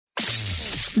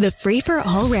The Free for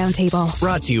All Roundtable.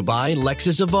 Brought to you by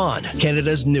Lexus of Vaughan,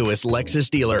 Canada's newest Lexus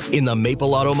dealer in the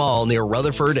Maple Auto Mall near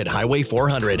Rutherford at Highway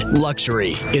 400. Luxury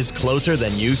is closer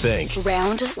than you think.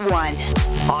 Round 1.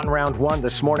 On round 1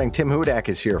 this morning, Tim Hudak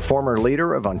is here, former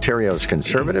leader of Ontario's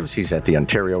Conservatives. He's at the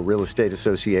Ontario Real Estate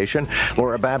Association.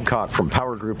 Laura Babcock from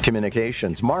POWERGROUP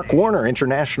Communications. Mark Warner,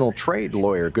 international trade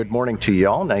lawyer. Good morning to you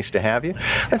all. Nice to have you.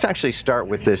 Let's actually start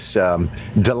with this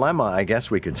dilemma, I guess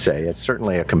we could say. It's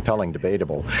certainly a compelling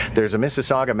debatable. There's a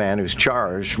Mississauga man who's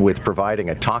charged with providing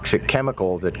a toxic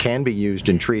chemical that can be used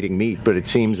in treating meat, but it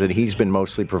seems that he's been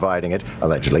mostly providing it,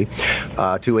 allegedly,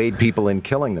 to aid people in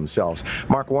killing themselves.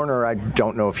 Mark Warner, I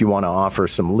don't know if you want to offer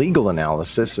some legal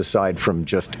analysis aside from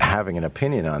just having an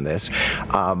opinion on this.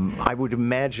 I would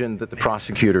imagine that the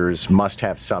prosecutors must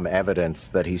have some evidence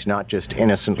that he's not just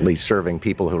innocently serving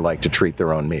people who like to treat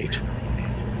their own meat.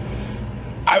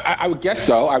 I would guess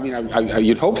so. I mean,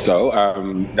 you'd hope so.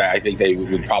 I think they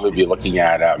would probably be looking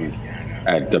at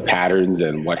the patterns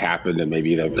and what happened, and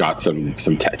maybe they've got some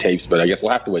tapes. But I guess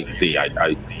we'll have to wait and see. I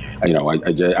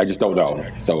just don't know.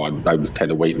 So I just tend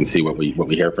to wait and see what we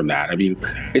hear from that. I mean,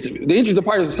 it's the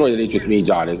part of the story that interests me,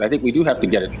 John, is I think we do have to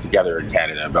get it together in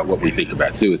Canada about what we think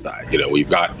about suicide. We've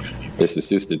got this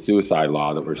assisted suicide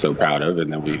law that we're so proud of,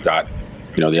 and then we've got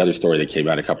the other story that came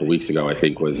out a couple of weeks ago, I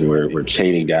think, was we're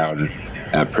chaining down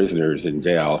prisoners in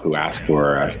jail who ask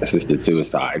for assisted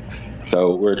suicide.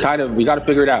 So we got to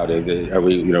figure it out.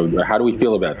 How do we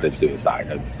feel about this suicide?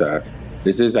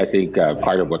 This is, I think,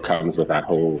 part of what comes with that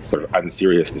whole sort of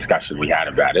unserious discussion we had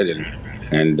about it,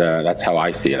 and that's how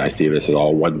I see it. I see this as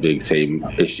all one big same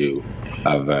issue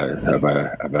of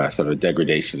a sort of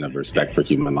degradation of respect for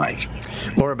human life.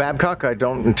 Laura Babcock, I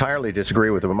don't entirely disagree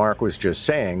with what Mark was just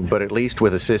saying, but at least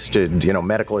with assisted,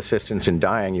 medical assistance in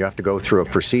dying, you have to go through a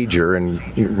procedure and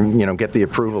get the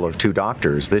approval of 2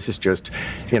 doctors. This is just,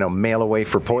 mail away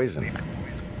for poison.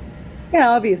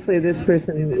 Yeah, obviously this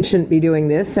person shouldn't be doing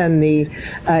this, and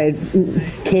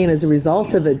it came as a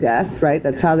result of a death, right?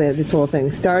 That's how this whole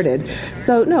thing started.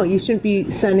 So no, you shouldn't be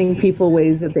sending people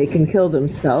ways that they can kill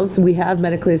themselves. We have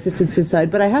medically assisted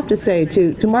suicide, but I have to say,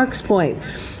 to Mark's point,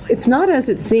 it's not as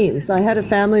it seems. I had a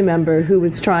family member who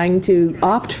was trying to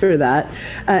opt for that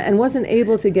and wasn't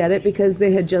able to get it because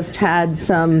they had just had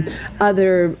some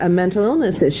other mental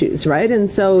illness issues, right? And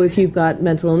so if you've got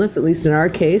mental illness, at least in our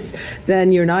case,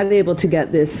 then you're not able to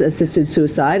get this assisted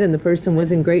suicide, and the person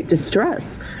was in great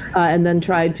distress and then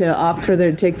tried to opt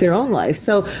for take their own life.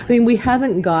 So, I mean, we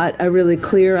haven't got a really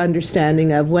clear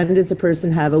understanding of when does a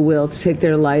person have a will to take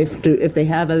their life. If they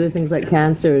have other things like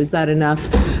cancer, is that enough?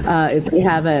 If they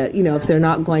have if they're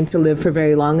not going to live for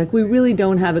very long, we really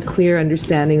don't have a clear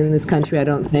understanding in this country, I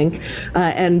don't think.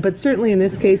 But certainly in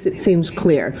this case, it seems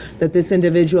clear that this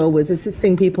individual was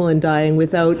assisting people in dying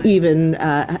without even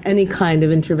any kind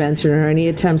of intervention or any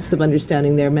attempts of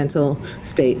understanding their mental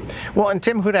state. Well, and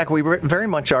Tim Hudak, we very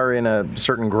much are in a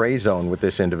certain gray zone with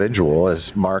this individual,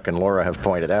 as Mark and Laura have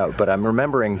pointed out. But I'm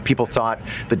remembering people thought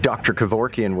that Dr.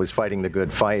 Kevorkian was fighting the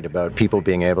good fight about people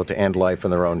being able to end life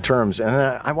on their own terms. And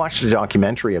I watched a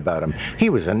documentary about him. He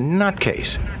was a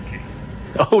nutcase.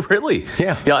 Oh, really?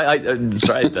 Yeah. Yeah, that's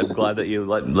right. I'm glad that you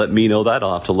let me know that.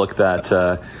 I'll have to look that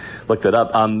up.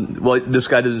 Well, this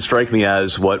guy doesn't strike me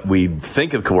as what we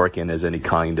think of Kevorkian as any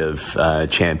kind of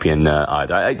champion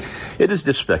either. It is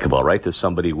despicable, right, that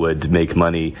somebody would make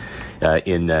money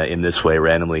in this way,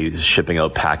 randomly shipping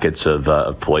out packets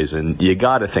of poison. You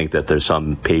got to think that there's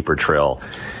some paper trail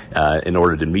in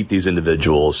order to meet these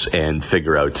individuals and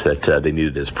figure out that they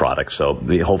needed his product. So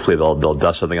hopefully they'll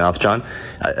dust something off, John.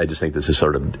 I just think this is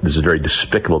very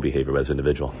despicable behavior by this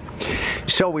individual.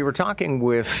 So we were talking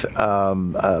with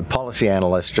a policy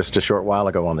analyst just a short while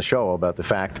ago on the show about the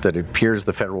fact that it appears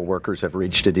the federal workers have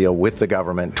reached a deal with the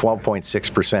government,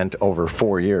 12.6% over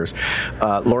 4 years.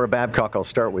 Laura Babcock, I'll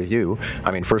start with you.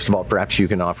 I mean, first of all, perhaps you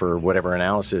can offer whatever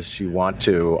analysis you want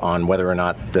to on whether or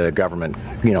not the government,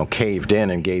 caved in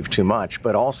and gave too much,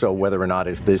 but also whether or not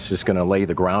this is going to lay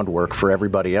the groundwork for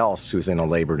everybody else who's in a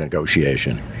labor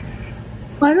negotiation.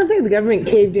 Well, I don't think the government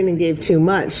caved in and gave too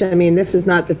much. I mean, this is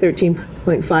not the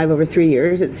 13.5 over 3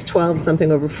 years. It's 12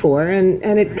 something over 4, and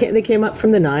they came up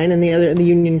from the 9, and the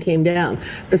union came down.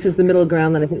 This was the middle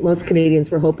ground that I think most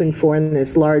Canadians were hoping for in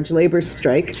this large labor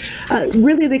strike.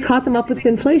 Really, they caught them up with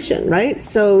inflation, right?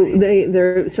 So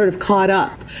they're sort of caught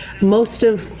up. Most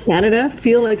of Canada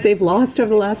feel like they've lost over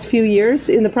the last few years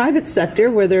in the private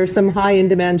sector, where there are some high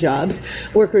in-demand jobs.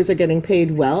 Workers are getting paid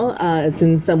well. It's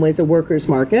in some ways a workers'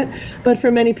 market, but for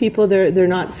for many people, they're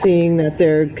not seeing that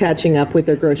they're catching up with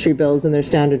their grocery bills and their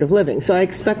standard of living. So I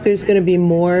expect there's going to be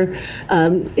more,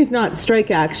 if not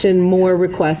strike action, more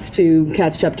requests to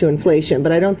catch up to inflation.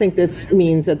 But I don't think this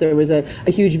means that there was a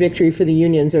huge victory for the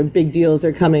unions or big deals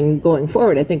are going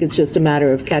forward. I think it's just a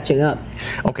matter of catching up.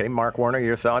 Okay, Mark Warner,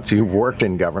 your thoughts? You've worked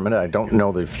in government. I don't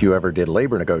know if you ever did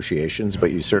labor negotiations,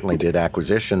 but you certainly did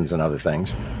acquisitions and other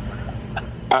things.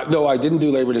 No, I didn't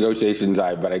do labor negotiations,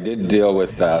 but I did deal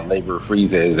with labor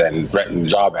freezes and threatened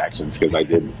job actions because I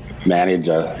did manage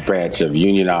a branch of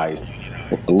unionized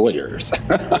lawyers,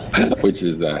 which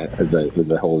was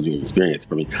a whole new experience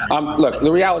for me. Look,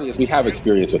 the reality is we have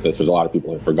experience with this, which a lot of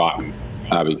people have forgotten.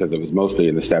 Because it was mostly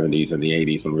in the 70s and the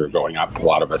 80s when we were growing up. A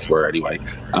lot of us were anyway.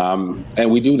 And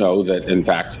we do know that, in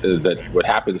fact, that what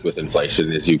happens with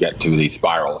inflation is you get to these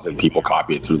spirals and people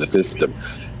copy it through the system.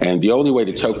 And the only way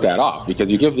to choke that off, because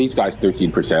you give these guys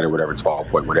 13% or whatever, 12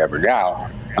 point whatever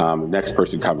now, the next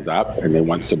person comes up and they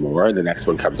want some more, and the next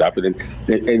one comes up. And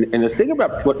the thing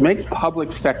about what makes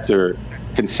public sector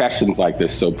concessions like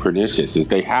this so pernicious is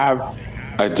they have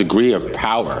a degree of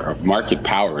power, of market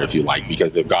power, if you like,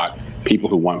 because they've got people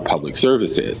who want public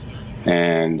services.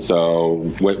 And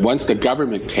so once the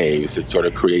government caves, it sort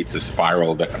of creates a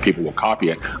spiral that people will copy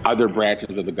it. Other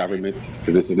branches of the government,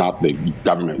 because this is not the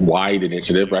government-wide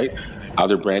initiative, right?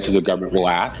 Other branches of government will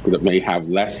ask that may have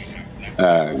less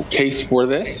case for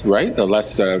this, right? The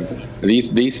less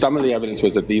these some of the evidence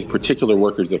was that these particular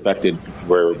workers affected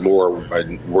were more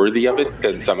worthy of it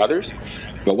than some others.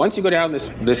 But once you go down this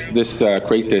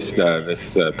create this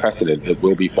precedent, it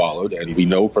will be followed, and we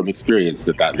know from experience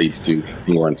that leads to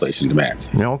more inflation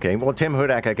demands. Okay. Well, Tim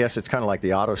Hudak, I guess it's kind of like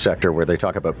the auto sector where they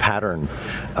talk about pattern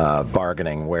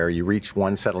bargaining, where you reach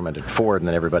one settlement at Ford and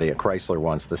then everybody at Chrysler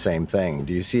wants the same thing.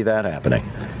 Do you see that happening?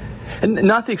 And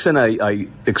not the extent I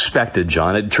expected,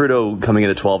 John. Trudeau coming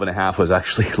in at 12.5 was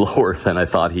actually lower than I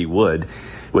thought he would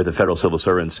with the federal civil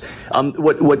servants.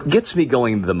 What gets me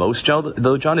going the most,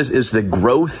 though, John, is the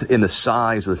growth in the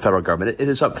size of the federal government. It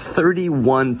is up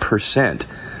 31%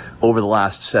 over the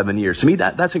last 7 years. To me,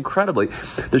 that's incredibly.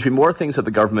 There's been more things that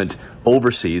the government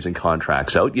oversees and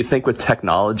contracts out. You think with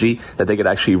technology that they could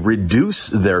actually reduce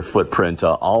their footprint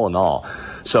all in all.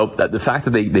 So the fact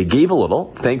that they gave a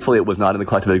little, thankfully it was not in the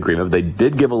collective agreement, but they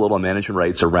did give a little management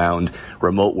rights around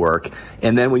remote work.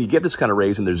 And then when you get this kind of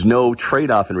raise and there's no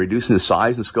trade-off in reducing the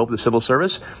size and scope of the civil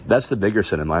service, that's the bigger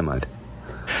sin in my mind.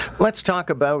 Let's talk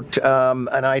about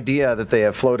an idea that they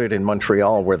have floated in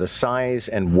Montreal where the size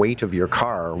and weight of your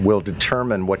car will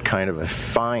determine what kind of a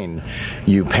fine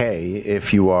you pay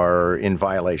if you are in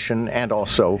violation, and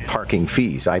also parking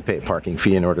fees. I pay a parking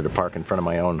fee in order to park in front of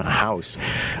my own house.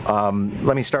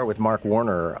 Let me start with Mark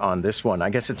Warner on this one. I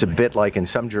guess it's a bit like in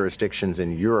some jurisdictions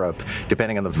in Europe,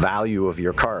 depending on the value of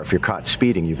your car. If you're caught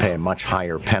speeding, you pay a much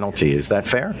higher penalty. Is that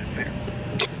fair?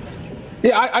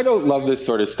 Yeah, I don't love this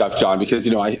sort of stuff, John,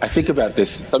 because, I think about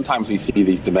this. Sometimes we see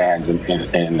these demands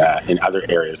in other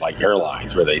areas like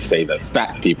airlines where they say that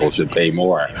fat people should pay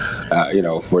more,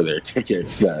 for their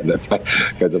tickets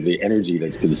because of the energy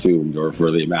that's consumed or for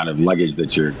the amount of luggage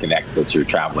that you're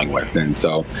traveling with. And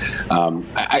so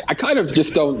I kind of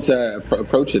just don't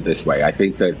approach it this way. I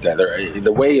think that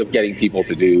the way of getting people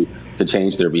to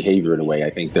change their behavior in a way,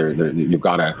 I think you've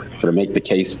got to sort of make the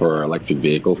case for electric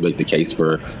vehicles, make the case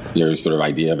for your sort of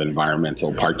idea of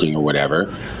environmental parking or whatever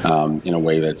in a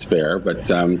way that's fair. But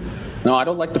no, I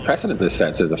don't like the precedent this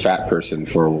sets as a fat person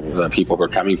for the people who are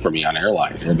coming for me on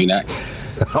airlines. It'll be next.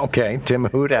 Okay, Tim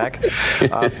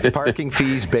Hudak, parking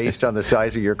fees based on the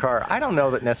size of your car. I don't know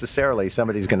that necessarily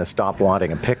somebody's going to stop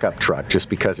wanting a pickup truck just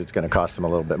because it's going to cost them a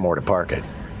little bit more to park it.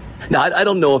 Now, I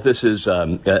don't know if this is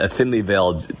a thinly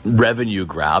veiled revenue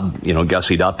grab,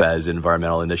 gussied up as an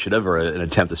environmental initiative or an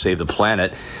attempt to save the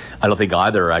planet. I don't think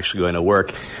either are actually going to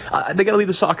work. They got to leave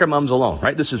the soccer moms alone,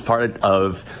 right? This is part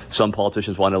of some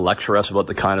politicians want to lecture us about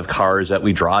the kind of cars that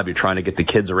we drive. You're trying to get the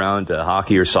kids around to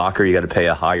hockey or soccer. You got to pay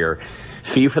a higher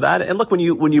fee for that. And look, when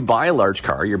you buy a large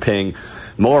car, you're paying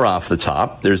more off the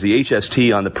top. There's the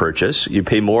HST on the purchase. You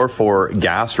pay more for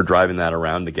gas for driving that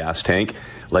around the gas tank.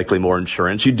 Likely more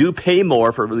insurance. You do pay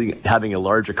more for really having a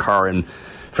larger car, and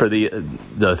for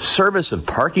the service of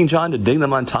parking, John, to ding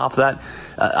them on top of that,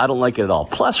 I don't like it at all.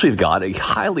 Plus, we've got a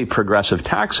highly progressive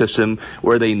tax system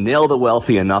where they nail the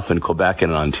wealthy enough in Quebec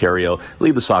and in Ontario.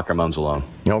 Leave the soccer moms alone.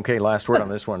 Okay, last word on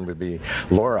this one would be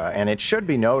Laura, and it should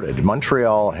be noted,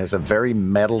 Montreal has a very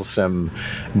meddlesome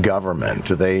government.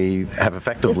 They have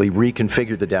effectively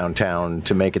reconfigured the downtown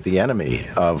to make it the enemy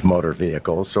of motor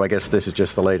vehicles, so I guess this is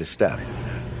just the latest step.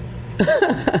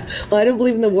 Well, I don't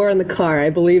believe in the war on the car. I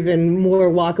believe in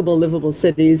more walkable, livable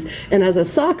cities. And as a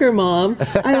soccer mom,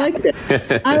 I like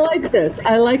this.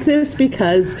 I like this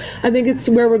because I think it's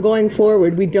where we're going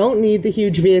forward. We don't need the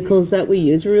huge vehicles that we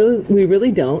use. We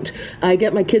really don't. I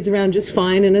get my kids around just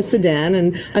fine in a sedan,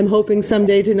 and I'm hoping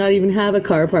someday to not even have a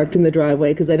car parked in the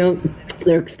driveway because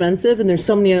they're expensive, and there's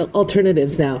so many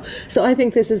alternatives now. So I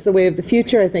think this is the way of the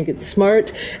future. I think it's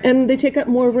smart, and they take up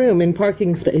more room in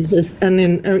parking spaces and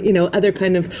in other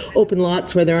kind of open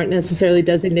lots where there aren't necessarily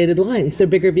designated lines. They're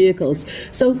bigger vehicles,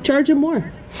 so charge them more.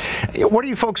 What do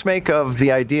you folks make of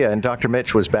the idea? And Dr.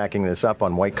 Mitch was backing this up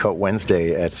on White Coat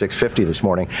Wednesday at 6:50 this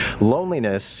morning.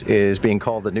 Loneliness is being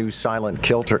called the new silent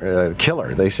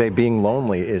killer. They say being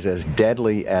lonely is as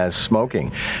deadly as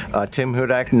smoking. Tim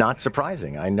Hudak, not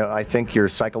surprising. I think your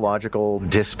psychological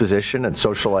disposition and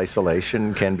social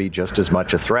isolation can be just as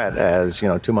much a threat as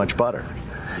too much butter.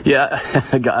 Yeah,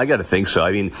 I got to think so.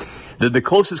 I mean, the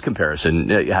closest comparison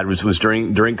was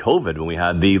during COVID when we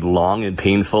had the long and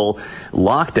painful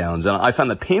lockdowns. And I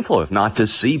found that painful, if not to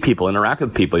see people, interact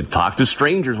with people, talk to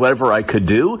strangers, whatever I could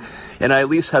do. And I at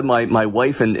least had my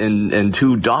wife and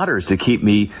two daughters to keep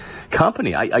me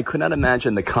company. I could not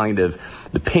imagine the kind of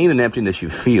the pain and emptiness you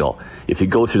feel if you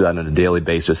go through that on a daily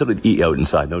basis. It would eat you out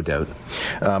inside, no doubt.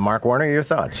 Mark Warner, your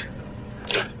thoughts?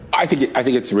 I think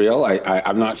it's real.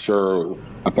 I'm not sure,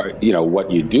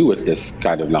 what you do with this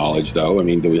kind of knowledge, though. I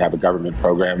mean, do we have a government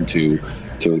program to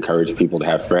encourage people to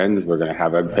have friends? We're going to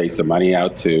have pay some money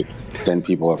out to send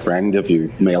people a friend if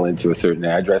you mail into a certain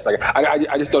address. Like,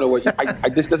 I just don't know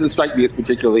this doesn't strike me as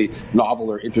particularly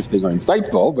novel or interesting or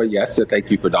insightful. But yes,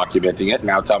 thank you for documenting it.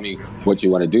 Now tell me what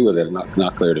you want to do with it.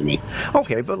 Not clear to me.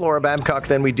 Okay, but Laura Babcock,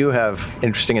 then we do have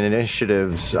interesting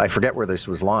initiatives. I forget where this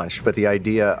was launched, but the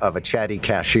idea of a chatty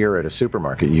cashier at a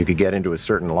supermarket. You could get into a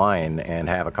certain line and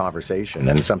have a conversation,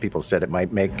 and some people said it might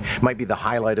be the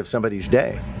highlight of somebody's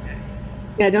day.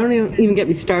 Yeah, don't even get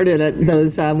me started at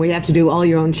those. We have to do all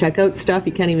your own checkout stuff.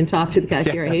 You can't even talk to the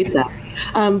cashier. I hate that.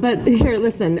 But here,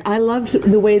 listen, I loved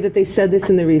the way that they said this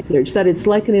in the research, that it's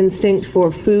like an instinct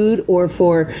for food or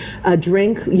for a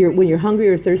drink. When you're hungry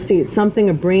or thirsty, it's something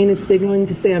a brain is signaling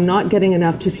to say, I'm not getting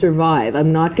enough to survive.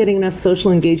 I'm not getting enough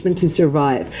social engagement to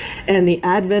survive. And the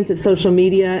advent of social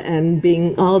media and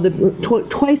being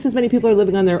twice as many people are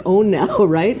living on their own now,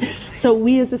 right? So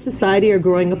we as a society are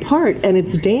growing apart, and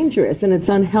it's dangerous and it's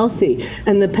unhealthy.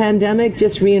 And the pandemic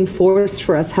just reinforced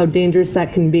for us how dangerous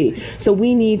that can be. So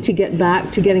we need to get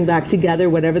back to getting back together,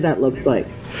 whatever that looks like.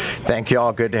 Thank you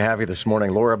all. Good to have you this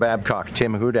morning. Laura Babcock,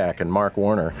 Tim Hudak, and Mark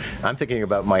Warner. I'm thinking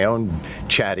about my own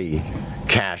chatty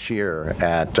cashier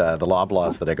at the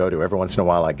Loblaws that I go to. Every once in a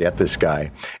while I get this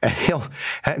guy,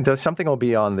 and something will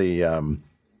be on the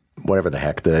whatever the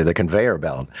heck, the conveyor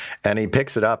belt, and he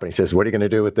picks it up and he says, what are you going to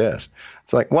do with this?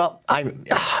 It's like, well,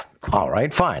 all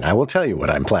right, fine. I will tell you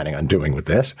what I'm planning on doing with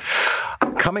this.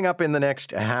 Coming up in the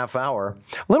next half hour,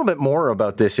 a little bit more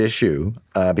about this issue,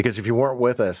 because if you weren't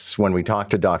with us when we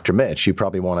talked to Dr. Mitch, you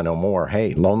probably want to know more.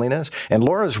 Hey, loneliness. And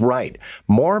Laura's right.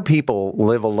 More people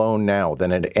live alone now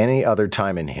than at any other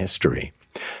time in history.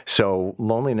 So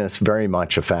loneliness, very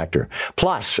much a factor.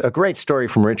 Plus, a great story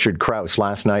from Richard Krause.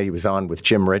 Last night he was on with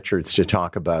Jim Richards to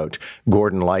talk about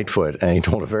Gordon Lightfoot, and he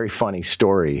told a very funny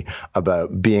story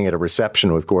about being at a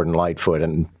reception with Gordon Lightfoot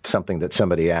and something that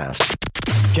somebody asked.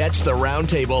 Catch the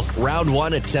Roundtable, Round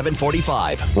 1 at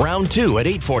 7:45, Round 2 at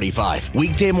 8:45.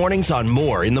 Weekday mornings on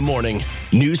More in the Morning.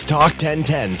 News Talk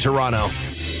 1010, Toronto.